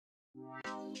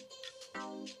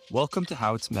Welcome to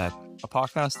How It's Med, a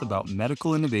podcast about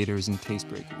medical innovators and taste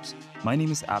breakers. My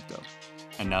name is Abdo.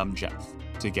 And I'm Jeff.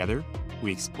 Together,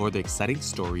 We explore the exciting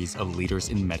stories of leaders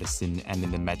in medicine and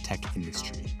in the medtech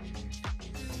industry.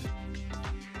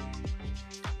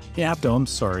 Hey Abdo, I'm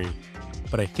sorry,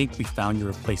 but I think we found your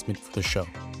replacement for the show.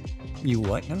 you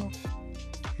what now?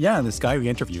 Yeah, this guy we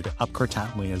interviewed, Upkar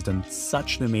Tatley, has done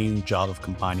such an amazing job of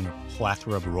combining a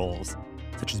plethora of roles,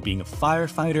 such as being a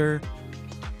firefighter,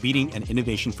 leading an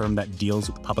innovation firm that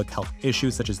deals with public health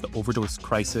issues such as the overdose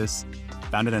crisis,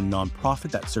 founded a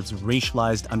nonprofit that serves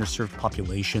racialized, underserved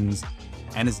populations,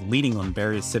 and is leading on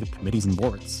various civic committees and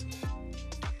boards.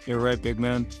 You're right, big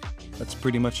man. That's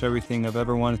pretty much everything I've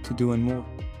ever wanted to do and more.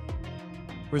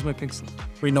 Where's my pink slip?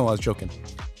 Wait, no, I was joking.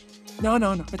 No,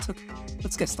 it's okay.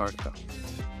 Let's get started though.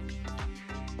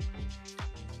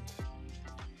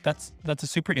 That's a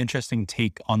super interesting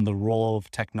take on the role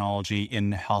of technology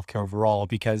in healthcare overall,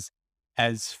 because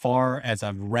as far as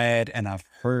I've read and I've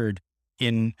heard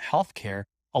in healthcare,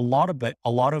 a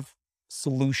lot of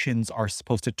solutions are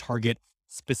supposed to target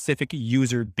specific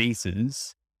user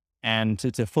bases and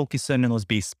to focus in on those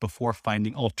bases before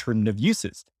finding alternative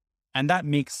uses. And that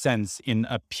makes sense in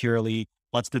a purely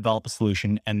let's develop a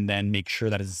solution and then make sure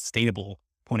that it's a sustainable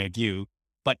point of view.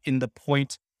 But from the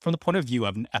point of view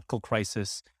of an ethical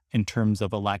crisis in terms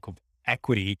of a lack of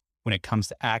equity when it comes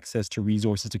to access to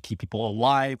resources to keep people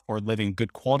alive or living a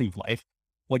good quality of life,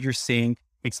 what you're saying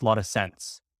makes a lot of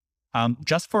sense.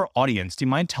 Just for our audience, do you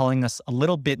mind telling us a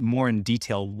little bit more in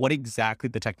detail what exactly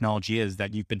the technology is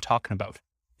that you've been talking about?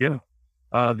 Yeah.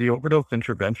 The overdose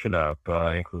intervention app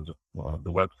includes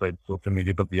the website, social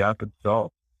media, but the app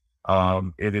itself,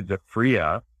 it is a free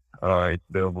app. It's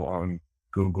available on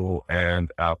Google and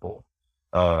Apple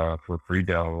for free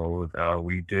download.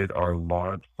 We did our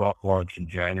soft launch in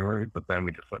January, but then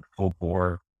we just went full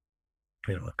bore,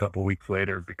 a couple of weeks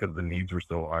later because the needs were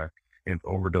so high and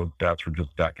overdose stats were just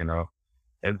stacking up.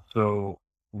 And so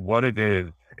what it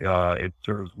is, it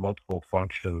serves multiple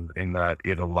functions in that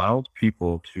it allows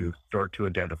people to start to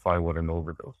identify what an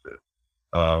overdose is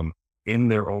in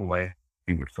their own language.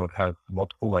 So it has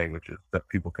multiple languages that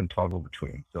people can toggle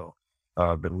between. So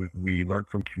but we learned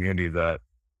from community that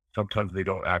sometimes they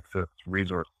don't access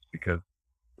resources because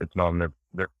it's not in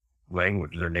their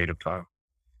language, their native tongue.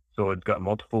 So it's got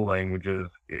multiple languages.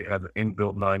 It has an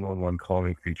inbuilt 911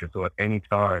 calling feature. So at any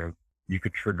time, you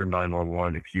could trigger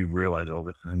 911 if you realize, oh,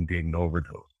 this is indeed an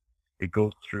overdose. It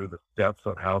goes through the steps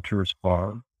on how to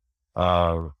respond,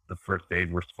 the first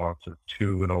aid responses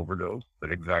to an overdose, the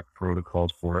exact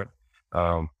protocols for it.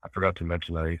 I forgot to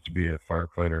mention that I used to be a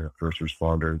firefighter, a first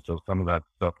responder, and so some of that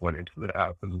stuff went into the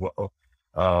app as well.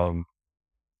 And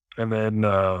then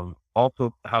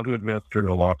also how to administer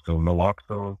naloxone.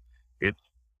 Naloxone, it's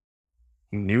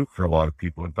new for a lot of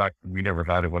people. In fact, we never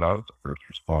had it when I was a first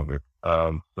responder.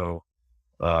 So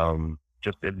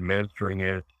just administering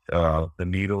it, the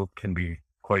needle can be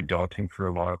quite daunting for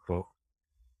a lot of folks.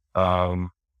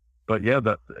 But yeah,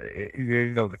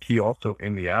 the key also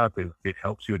in the app is it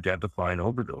helps you identify an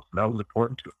overdose. And that was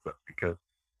important to us because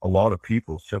a lot of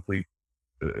people simply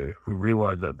who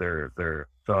realized that their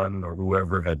son or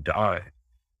whoever had died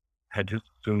had just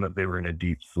assumed that they were in a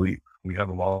deep sleep. We have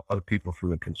a lot of people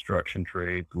from the construction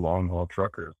trades, long haul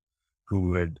truckers who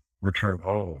would return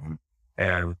home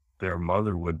and their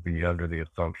mother would be under the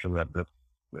assumption that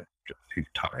he's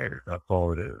tired. That's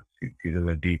all it is. He's in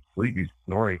a deep sleep. He's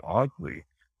snoring oddly.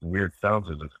 Weird sounds,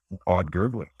 is odd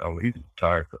gurgling. Oh, he's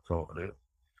tired. That's all it is.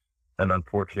 And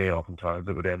unfortunately, oftentimes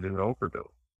it would end in an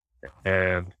overdose.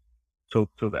 And so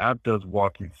the app does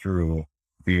walk you through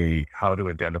how to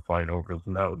identify an overdose,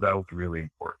 and that was really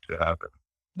important to happen.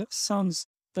 That sounds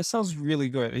really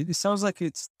good. It sounds like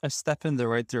it's a step in the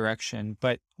right direction,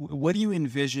 but what do you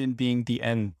envision being the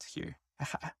end here?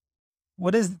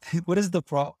 What is the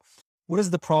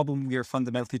problem we are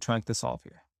fundamentally trying to solve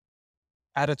here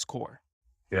at its core?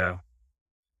 Yeah.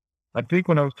 I think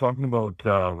when I was talking about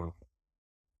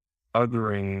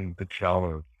othering the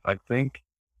challenge, I think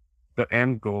the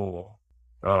end goal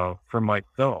for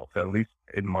myself, at least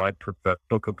in my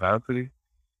professional capacity,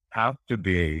 has to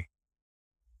be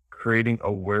creating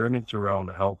awareness around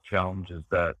health challenges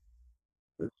that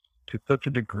to such a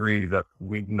degree that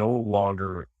we no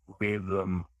longer leave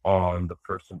them on the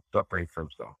person suffering from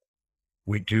something.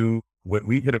 When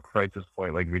we hit a crisis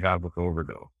point like we have with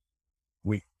overdose,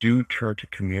 we do turn to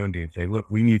community and say, look,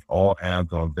 we need all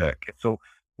hands on deck. So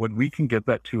when we can get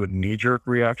that to a knee-jerk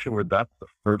reaction, where that's the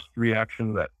first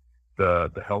reaction that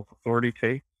the health authority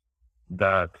takes,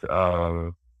 that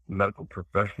medical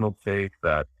professionals take,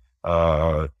 that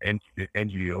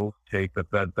NGOs take,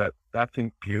 that's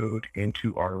imbued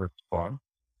into our response,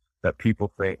 that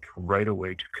people think right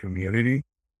away to community,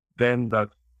 then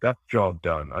that's job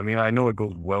done. I mean, I know it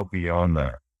goes well beyond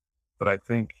that, but I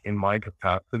think in my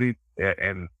capacity,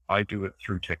 and I do it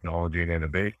through technology and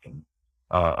innovation,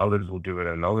 others will do it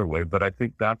another way. But I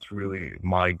think that's really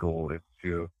my goal, is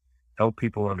to help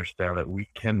people understand that we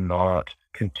cannot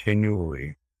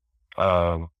continually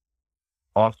um,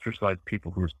 ostracize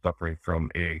people who are suffering from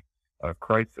a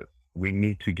crisis. We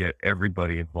need to get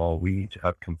everybody involved. We need to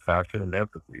have compassion and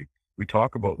empathy. We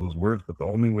talk about those words, but the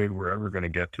only way we're ever going to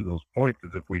get to those points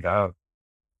is if we have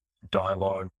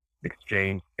dialogue,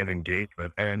 exchange, and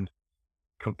engagement, and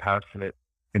compassionate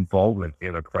involvement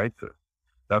in a crisis.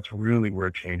 That's really where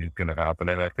change is going to happen.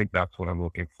 And I think that's what I'm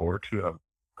looking forward to. I'm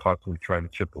constantly trying to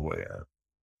chip away at.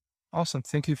 Awesome.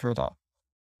 Thank you for that.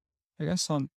 I guess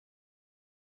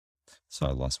so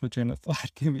I lost my train of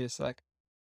thought. Give me a sec.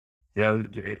 Yeah,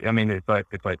 I mean, if I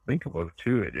think about it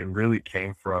too, it really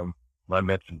came from, I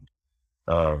mentioned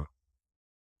uh,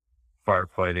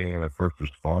 firefighting and a first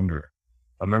responder.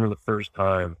 I remember the first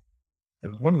time, it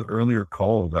was one of the earlier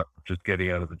calls, just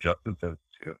getting out of the Justice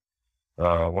Institute.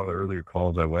 One of the earlier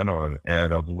calls I went on,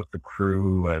 and I was with the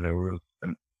crew, and it was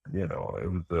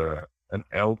an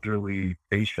elderly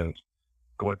patient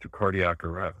going through cardiac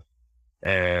arrest.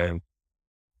 And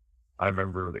I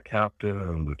remember the captain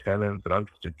and lieutenants, and I'm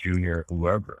just a junior,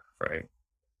 whoever, right?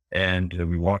 And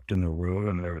we walked in the room,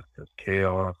 and there was this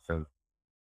chaos. And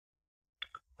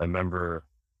I remember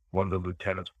one of the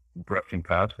lieutenants brushing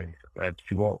past me, and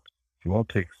she won't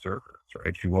take service,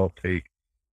 right? She won't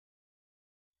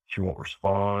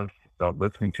respond. She's not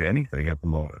listening to anything at the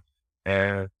moment.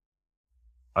 And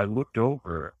I looked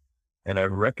over, and I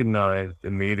recognized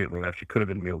immediately that she could have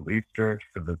been Middle Eastern, she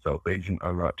could have been South Asian.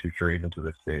 I'm not too sure even to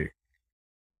this day.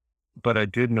 But I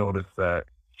did notice that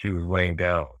she was laying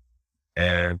down,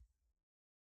 and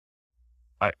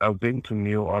I was able to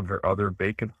kneel on her other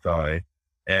vacant side,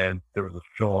 and there was a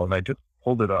shawl, and I just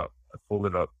pulled it up. I pulled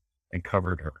it up and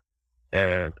covered her.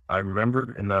 And I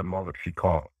remembered in that moment she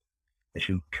called, and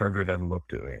she turned her head and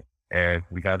looked at me, and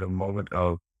we had a moment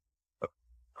of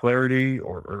clarity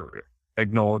or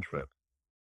acknowledgement,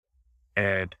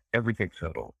 and everything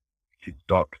settled. She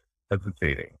stopped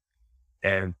hesitating,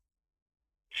 and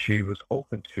she was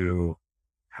open to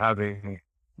having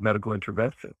medical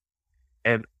intervention.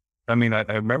 And I mean, I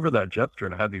remember that gesture,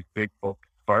 and I had these big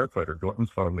firefighter guns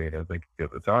on me, I think, at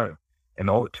the time. And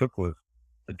all it took was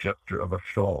the gesture of a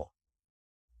shawl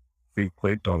being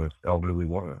placed on this elderly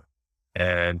woman.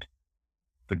 And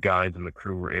the guys and the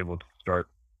crew were able to start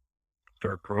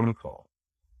protocol.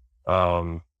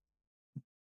 And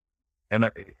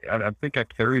I think I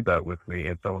carried that with me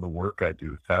in some of the work I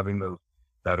do, is having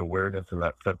that awareness and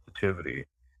that sensitivity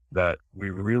that we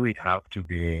really have to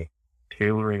be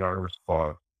tailoring our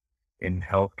response in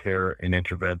healthcare, in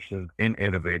interventions, in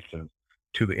innovation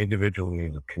to the individual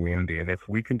needs of community. And if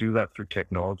we can do that through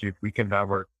technology, if we can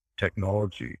have our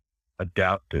technology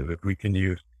adaptive, if we can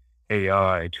use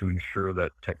AI to ensure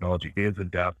that technology is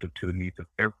adaptive to the needs of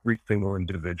every single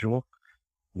individual,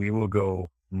 we will go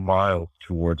miles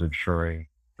towards ensuring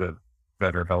the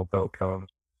better health outcomes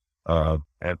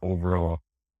and overall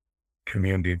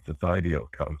community and society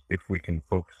outcomes if we can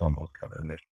focus on those kind of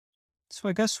initiatives. So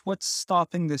I guess what's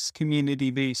stopping this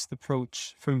community-based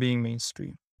approach from being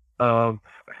mainstream? I'm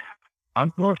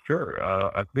not sure.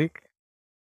 I think,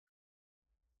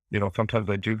 sometimes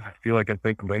I feel like I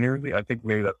think linearly. I think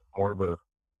maybe that's more of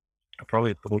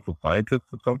probably a social scientist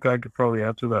of some kind could probably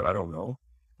answer that. I don't know.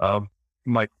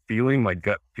 My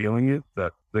gut feeling is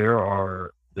that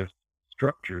there's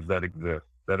structures that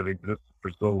have existed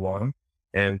for so long.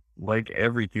 And like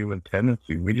every human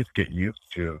tendency, we just get used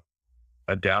to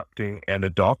adapting and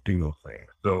adopting those things.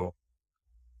 So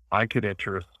I could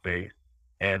enter a space,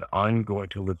 and I'm going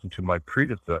to listen to my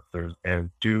predecessors and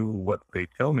do what they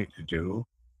tell me to do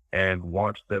and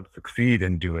watch them succeed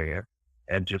in doing it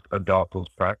and just adopt those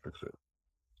practices.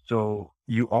 So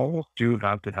you almost do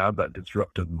have to have that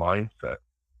disruptive mindset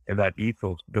and that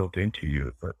ethos built into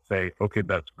you that say, okay,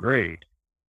 that's great,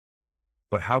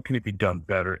 but how can it be done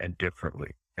better and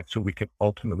differently? And so we can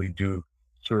ultimately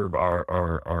serve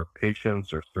our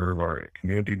patients or serve our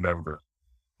community members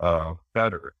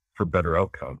better for better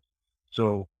outcomes.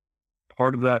 So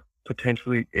part of that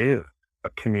potentially is a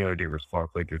community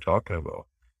response like you're talking about.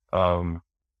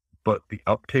 But the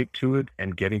uptake to it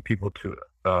and getting people to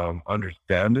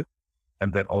understand it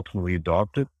and then ultimately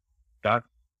adopt it, that's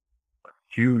a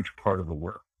huge part of the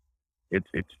work. It's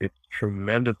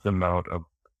tremendous amount of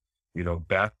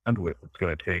bandwidth it's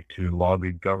going to take to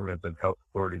lobby governments and health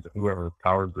authorities and whoever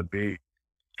powers that be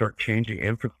start changing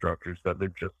infrastructures that they're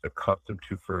just accustomed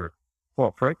to for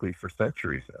well, frankly, for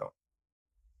centuries now.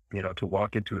 To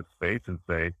walk into a space and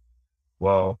say,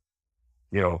 well,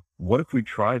 what if we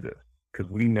try this?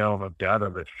 Because we now have data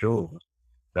that shows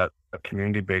that a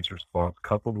community-based response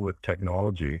coupled with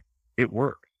technology, it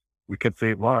works. We could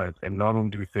save lives. And not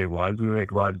only do we save lives, we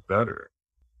make lives better.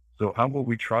 So how about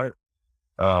we try it?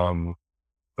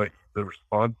 But the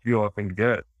response you often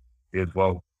get is,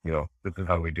 well, this is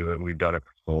how we do it. We've done it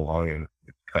for so long and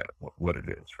it's kind of what it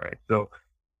is, right? So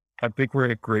I think we're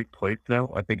in a great place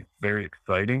now. I think it's very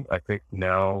exciting. I think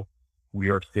now we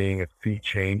are seeing a sea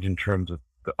change in terms of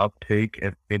the uptake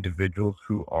of individuals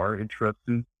who are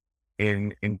interested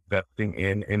in investing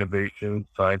in innovation,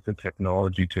 science, and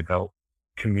technology to help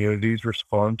communities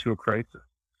respond to a crisis.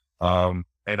 And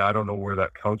I don't know where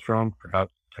that comes from.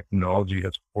 Perhaps technology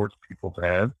has forced people's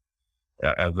hands,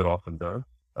 as it often does.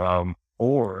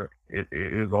 Or it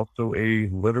is also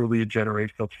literally a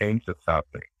generational change that's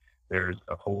happening. There's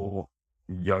a whole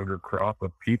younger crop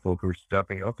of people who are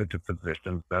stepping up into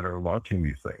positions that are launching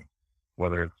these things,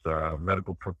 whether it's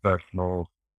medical professionals,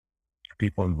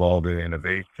 people involved in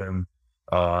innovation,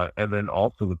 and then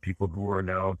also the people who are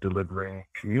now delivering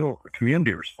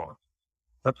community response.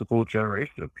 That's a whole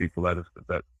generation of people that is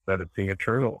seeing a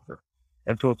turnover.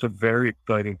 And so it's a very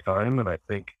exciting time, and I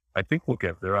think we'll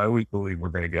get there. I always believe we're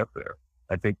going to get there.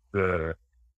 I think you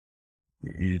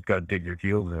just got to dig your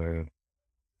heels in and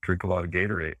drink a lot of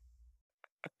Gatorade.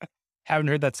 Haven't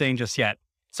heard that saying just yet.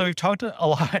 So we've talked a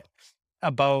lot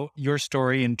about your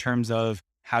story in terms of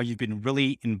how you've been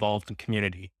really involved in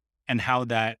community and how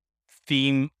that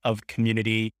theme of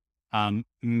community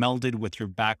melded with your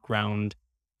background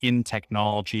in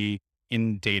technology,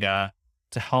 in data,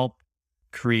 to help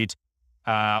create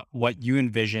what you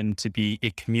envision to be a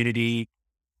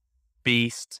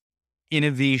community-based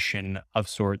innovation of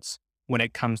sorts when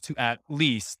it comes to at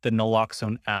least the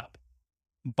naloxone app.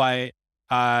 But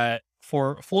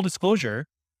for full disclosure,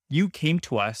 you came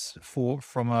to us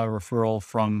from a referral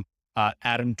from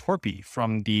Adam Torpy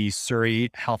from the Surrey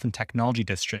Health and Technology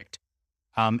District.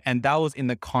 And that was in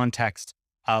the context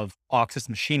of Auxus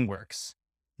MachineWorks.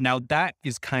 Now, that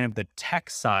is kind of the tech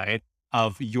side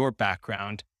of your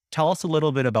background. Tell us a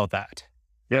little bit about that.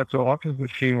 Yeah, so Auxus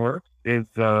MachineWorks is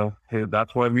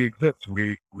that's why we exist.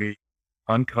 We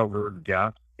uncovered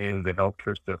gaps in the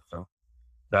healthcare system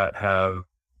that have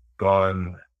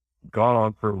gone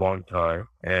on for a long time,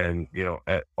 and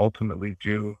ultimately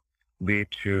do lead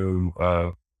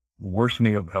to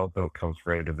worsening of health outcomes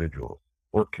for individuals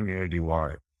or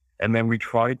community-wide. And then we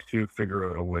tried to figure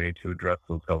out a way to address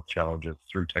those health challenges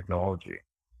through technology.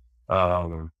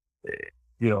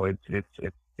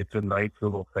 It's a nice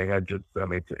little thing.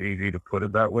 It's easy to put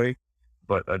it that way,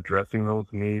 but addressing those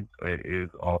needs is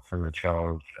often a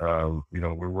challenge.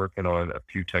 We're working on a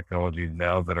few technologies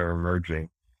now that are emerging.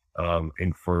 I'm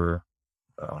coding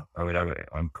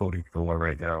for one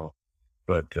right now,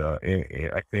 but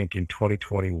I think in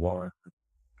 2021,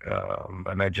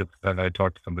 and I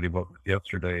talked to somebody about this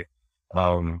yesterday.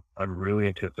 I'm really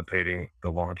anticipating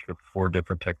the launch of 4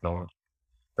 different technologies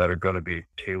that are going to be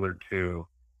tailored to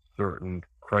certain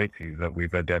crises that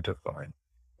we've identified.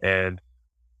 And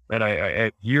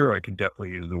I can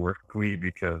definitely use the word we,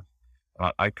 because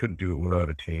I couldn't do it without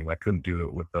a team. I couldn't do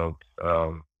it without,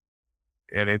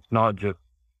 and it's not just,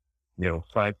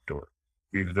 side stories.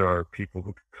 These are people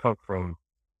who come from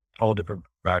all different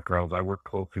backgrounds. I work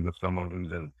closely with someone who's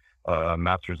in a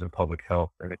master's in public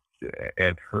health,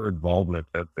 and her involvement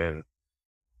has been,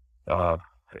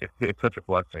 it's such a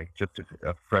blessing, just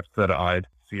a fresh set of eyes,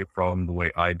 see a problem the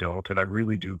way I don't. And I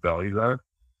really do value that.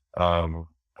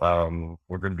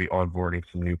 We're going to be onboarding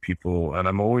some new people, and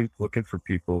I'm always looking for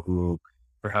people who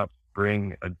perhaps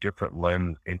bring a different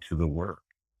lens into the work.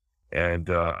 And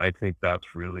I think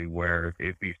that's really where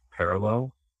it be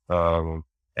parallel, and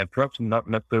perhaps not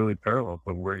necessarily parallel,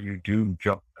 but where you do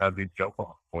have these jump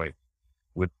off points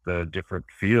with the different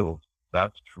fields.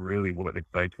 That's really what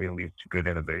excites me and leads to good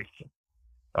innovation.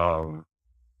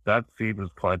 That seed was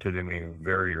planted in me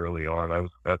very early on. I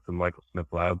was at the Michael Smith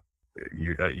Lab at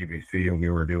UBC, and we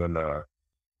were doing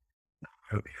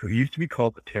it used to be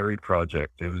called the Terry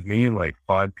Project. It was me and like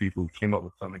 5 people who came up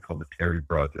with something called the Terry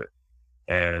Project.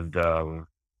 And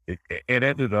it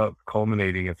ended up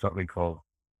culminating in something called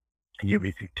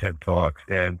UBC TED Talks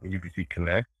and UBC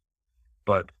Connect.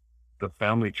 But the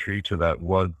family tree to that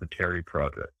was the Terry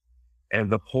Project. And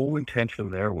the whole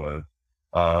intention there was,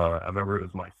 I remember it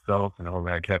was myself, and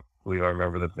I can't believe I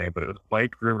remember this name, but it was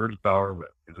Mike Rivers Bowerman.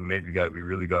 He's an amazing guy. We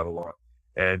really got along.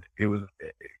 And it was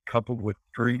coupled with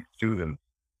 3 students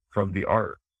from the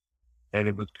arts. And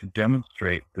it was to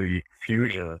demonstrate the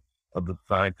fusion of the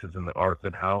sciences and the arts,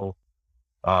 and how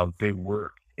they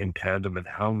work in tandem and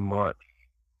how much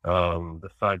the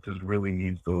scientist really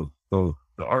needs the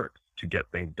arts to get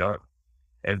things done.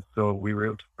 And so we were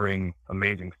able to bring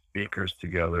amazing speakers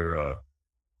together,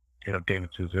 David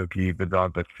Suzuki,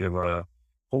 Vedanta Shiva, a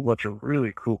whole bunch of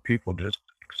really cool people just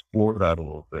explore that a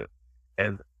little bit.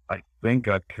 And I think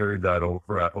I've carried that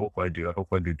over. I hope I do. I hope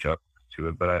I do justice to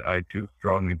it. But I do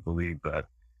strongly believe that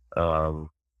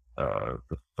um,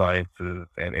 the sciences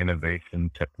and innovation,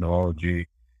 technology,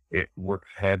 it works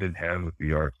hand in hand with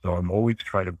the arts. So I'm always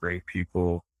trying to bring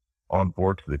people on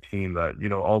board to the team that,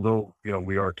 although,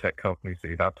 we are a tech company, so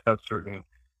you have to have certain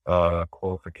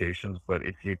qualifications, but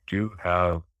if you do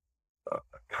have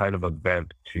kind of a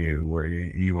bent to you where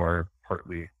you are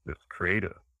partly this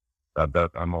creative,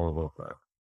 that I'm all about that.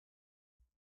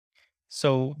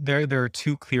 So there are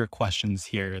two clear questions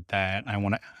here that I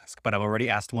want to ask, but I've already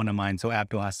asked one of mine, so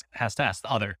Abdul has to ask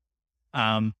the other.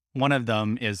 One of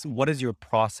them is, what is your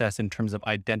process in terms of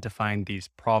identifying these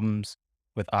problems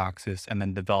with Oxys and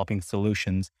then developing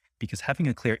solutions? Because having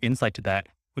a clear insight to that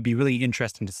would be really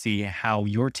interesting to see how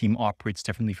your team operates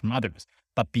differently from others.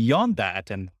 But beyond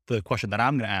that, and the question that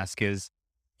I'm going to ask is,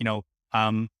 you know,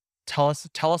 um, tell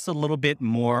us a little bit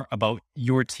more about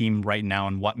your team right now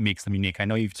and what makes them unique. I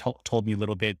know you've told me a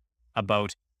little bit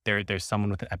about there's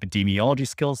someone with an epidemiology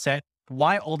skill set.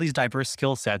 Why all these diverse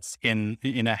skill sets in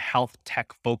a health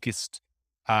tech focused,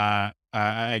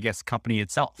 I guess, company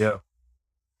itself? Yeah.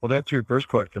 Well, to answer your first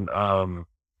question, the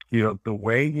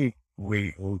way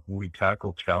we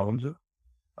tackle challenges,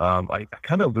 I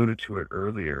kind of alluded to it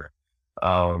earlier.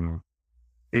 Um,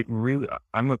 it really,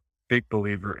 I'm a big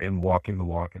believer in walking the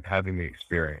walk and having the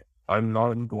experience. I'm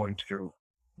not going to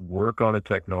work on a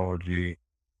technology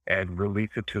and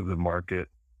release it to the market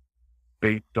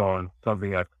based on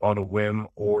something on a whim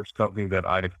or something that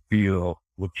I feel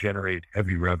will generate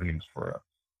heavy revenues for us.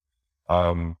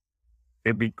 Um,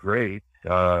 it'd be great.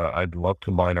 I'd love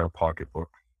to line our pocketbook,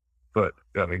 but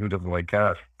I mean, who doesn't like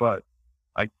cash? But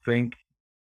I think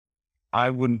I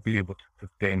wouldn't be able to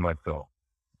sustain myself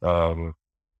um,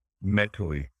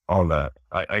 mentally on that.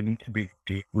 I need to be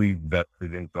deeply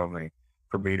vested in something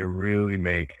for me to really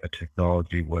make a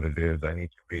technology what it is. I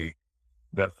need to be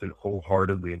vested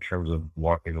wholeheartedly in terms of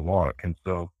walking the walk. And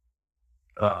so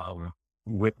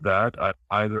with that,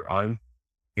 either I'm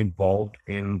involved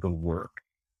in the work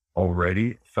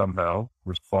already somehow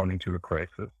responding to a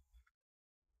crisis,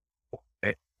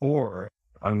 or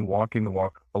I'm walking the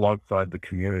walk alongside the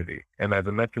community. And as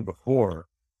I mentioned before,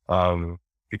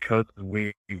 because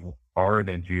we are an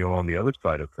NGO on the other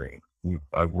side of things,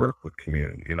 I work with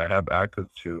community and I have access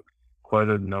to quite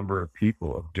a number of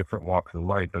people of different walks of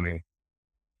life. I mean,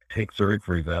 take Surrey,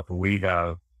 for example, we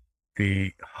have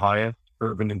the highest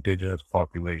urban indigenous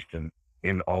population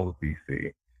in all of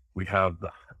BC. We have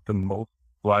the most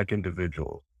Black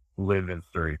individuals live in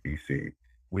Surrey, BC.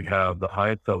 We have the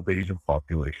highest South Asian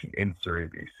population in Surrey,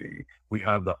 BC. We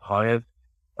have the highest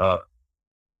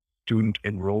student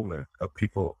enrollment of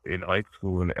people in high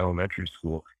school and elementary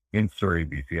school in Surrey,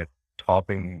 BC,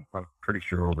 topping, I'm pretty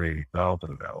sure, over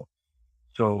 80,000 now.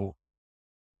 So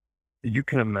you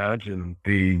can imagine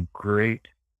the great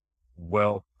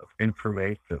wealth of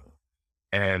information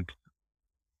and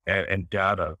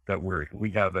data that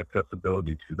we have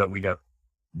accessibility to,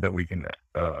 that we can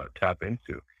tap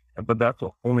into. But that's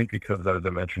only because, as I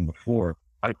mentioned before,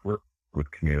 I work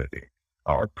with community.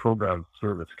 Our programs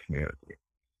service community.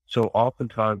 So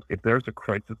oftentimes, if there's a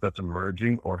crisis that's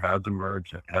emerging or has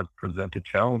emerged and has presented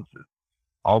challenges,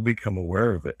 I'll become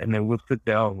aware of it. And then we'll sit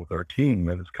down with our team.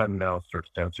 And it's kind of now starts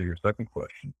to answer your second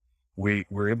question.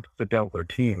 We're able to sit down with our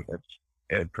team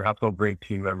and perhaps I'll bring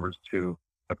team members to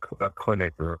a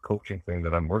clinic or a coaching thing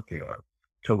that I'm working on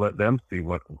to let them see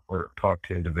what, or talk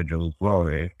to individuals as well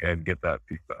and get that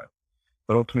feedback.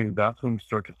 But ultimately, that's when we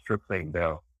start to strip things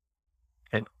down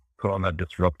and put on that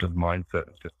disruptive mindset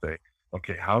and just say,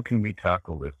 okay, how can we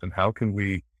tackle this? And how can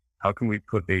we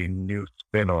put a new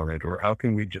spin on it? Or how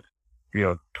can we just,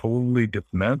 totally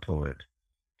dismantle it,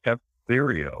 test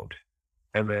theory out,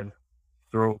 and then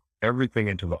throw everything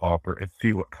into the hopper and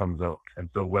see what comes out. And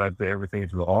so when I say everything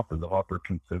into the hopper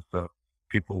consists of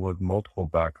people with multiple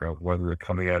backgrounds, whether they're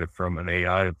coming at it from an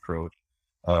AI approach,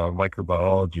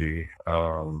 microbiology,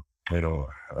 the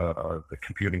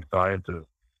computing sciences,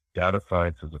 data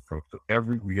sciences approach. So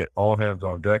we get all hands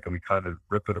on deck and we kind of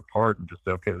rip it apart and just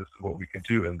say, okay, this is what we can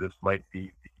do. And this might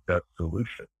be that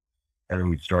solution. And then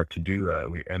we start to do that.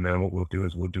 And then what we'll do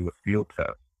is we'll do a field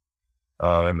test.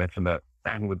 I mentioned that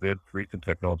and with this recent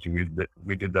technology,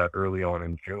 we did that early on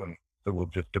in June. So we'll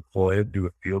just deploy it, do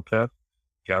a field test,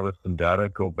 gather some data,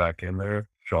 go back in there,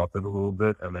 shop it a little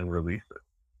bit, and then release it.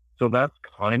 So that's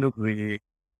kind of the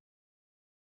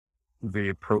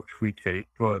approach we take.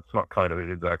 Well, it's not kind of,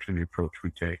 it is actually the approach we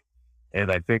take.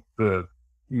 And I think the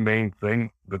main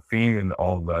thing, the theme in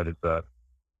all of that is that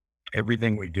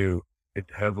everything we do,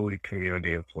 it's heavily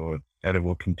community influenced, and it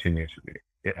will continue to be.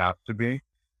 It has to be,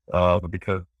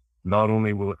 because not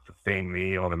only will it sustain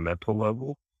me on a mental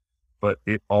level, but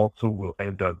it also will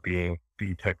end up being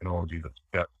the technology that's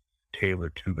best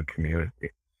tailored to the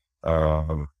community.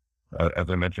 As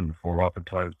I mentioned before,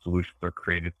 oftentimes solutions are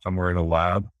created somewhere in a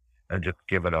lab and just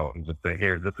given out and just say,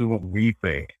 here, this is what we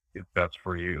think is best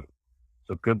for you.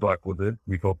 So good luck with it.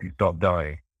 We hope you stop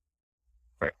dying.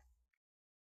 Right.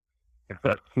 If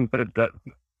that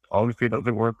obviously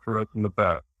doesn't work for us in the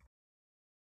past.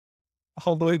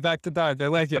 All the way back to dive. I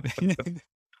like it.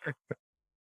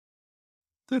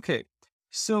 Okay.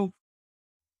 So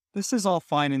this is all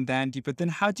fine and dandy, but then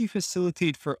how do you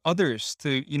facilitate for others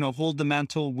to, hold the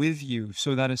mantle with you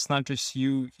so that it's not just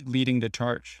you leading the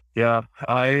charge? Yeah,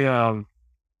 and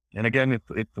again,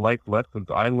 it's life lessons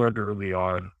I learned early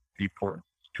on the importance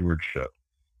of stewardship.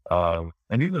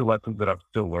 And these are lessons that I'm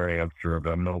still learning, I'm sure,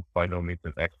 but I'm by no means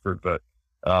an expert, but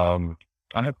I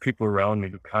have people around me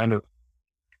who kind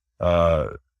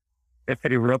of, if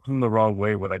it rubs them the wrong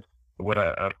way when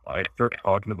I start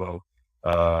talking about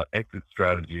exit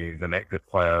strategies and exit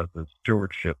plans and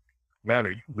stewardship. Man,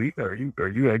 are you leaving? Are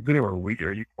you exiting, or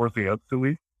are you forcing us to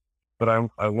leave? But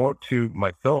I want to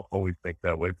myself always think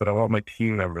that way, but I want my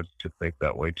team members to think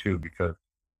that way too, because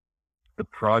the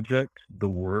project, the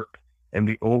work, and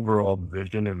the overall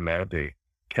vision and mandate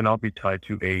cannot be tied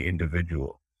to a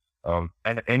individual.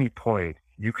 At any point,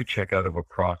 you could check out of a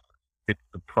process. It's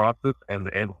the process and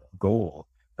the end goal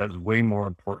that's way more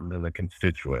important than the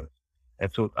constituents.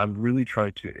 And so I'm really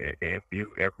trying to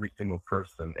imbue every single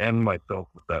person and myself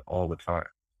with that all the time.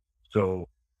 So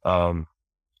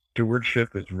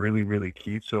stewardship is really, really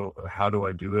key. So how do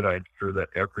I do it? I ensure that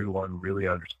everyone really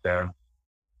understands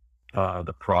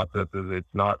the processes.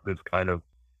 It's not this kind of,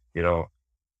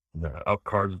 up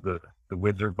cards the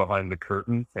wizard behind the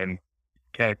curtain and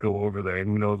can't go over there and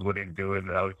who knows what he's doing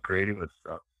and how he's creating this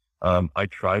stuff. I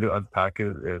try to unpack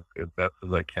it as best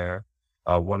as I can.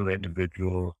 One of the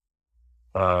individuals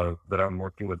that I'm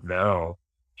working with now,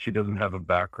 she doesn't have a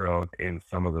background in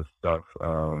some of the stuff.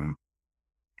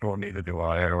 Well, neither do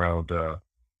I, around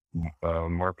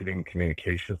marketing and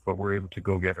communications, but we're able to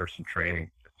go get her some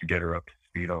training just to get her up to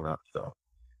speed on that stuff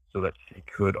so that she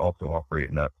could also operate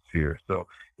in that sphere. So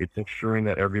it's ensuring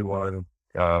that everyone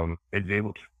is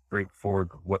able to bring forward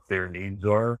what their needs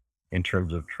are in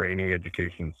terms of training,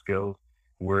 education, and skills.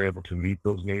 We're able to meet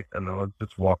those needs, and then let's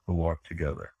just walk the walk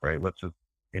together, right? Let's just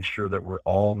ensure that we're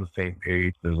all on the same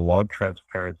page. There's a lot of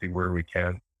transparency where we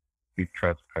can be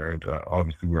transparent.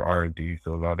 Obviously, we're R&D,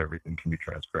 so not everything can be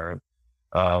transparent.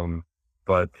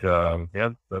 But yeah,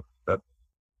 that's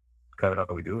kind of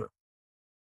how we do it.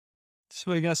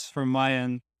 So I guess from my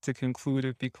end, to conclude,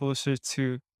 it'd be closer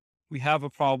to we have a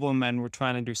problem and we're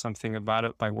trying to do something about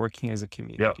it by working as a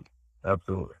community. Yeah,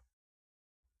 absolutely.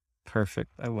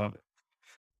 Perfect. I love it.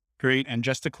 Great. And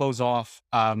just to close off,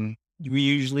 we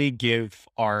usually give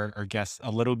our guests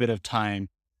a little bit of time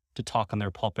to talk on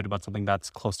their pulpit about something that's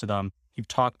close to them. You've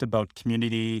talked about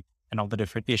community and all the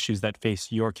different issues that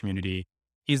face your community.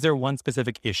 Is there one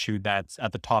specific issue that's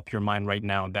at the top of your mind right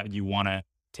now that you want to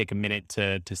take a minute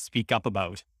to speak up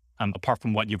about, apart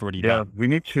from what you've already done? Yeah, we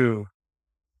need to,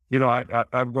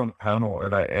 I've run a panel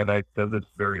and I said this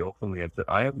very openly. I said,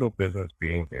 I have no business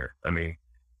being here. I mean,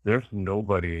 there's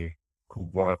nobody who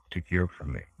wants to hear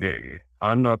from me.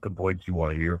 I'm not the voice you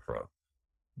want to hear from.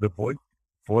 The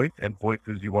voice and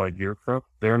voices you want to hear from,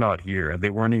 they're not here, and they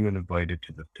weren't even invited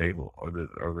to this table or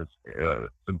this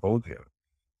symposium.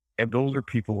 And those are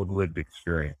people with lived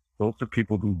experience. Those are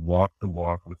people who walk the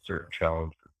walk with certain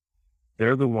challenges.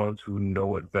 They're the ones who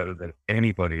know it better than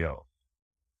anybody else.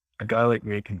 A guy like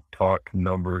me can talk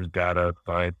numbers, data,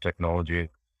 science, technology,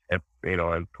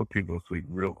 and put people to sleep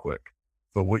real quick.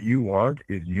 But what you want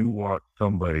is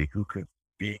somebody who can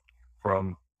speak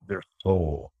from their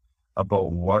soul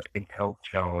about what a health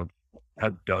challenge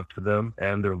has done to them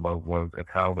and their loved ones, and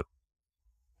how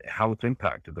it's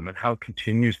impacted them and how it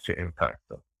continues to impact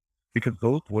them. Because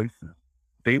those voices,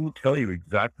 they will tell you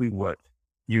exactly what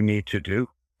you need to do.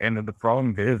 And then the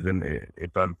problem is, and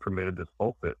if I'm permitted this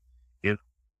pulpit, is,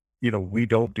 we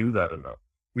don't do that enough.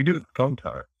 We do it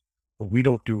sometimes, but we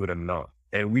don't do it enough.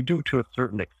 And we do it to a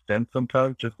certain extent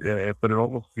sometimes, but it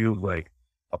almost feels like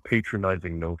a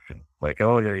patronizing notion. Like,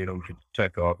 oh yeah, we should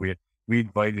check off. We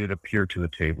invited a peer to the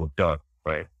table, done,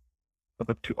 right?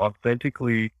 But to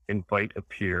authentically invite a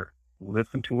peer,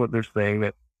 listen to what they're saying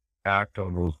that act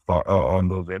on those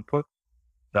inputs,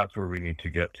 that's where we need to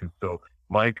get to. So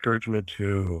my encouragement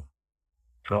to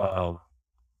uh,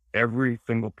 every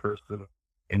single person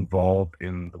involved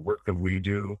in the work that we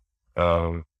do,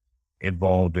 um,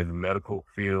 involved in the medical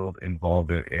field,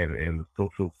 involved in the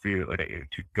social field, like,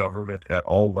 to government at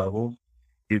all levels,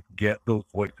 is get those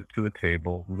voices to the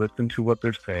table, listen to what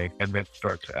they're saying, and then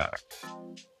start to act.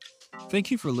 Thank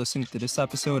you for listening to this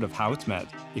episode of How It's Med.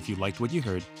 If you liked what you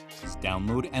heard, please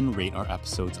download and rate our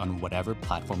episodes on whatever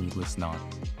platform you listen on.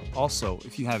 Also,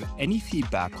 if you have any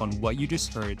feedback on what you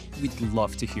just heard, we'd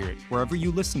love to hear it wherever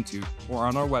you listen to or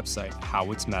on our website,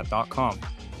 howitsmed.com.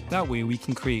 That way we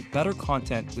can create better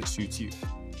content that suits you.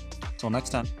 Till next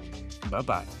time,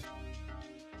 bye-bye.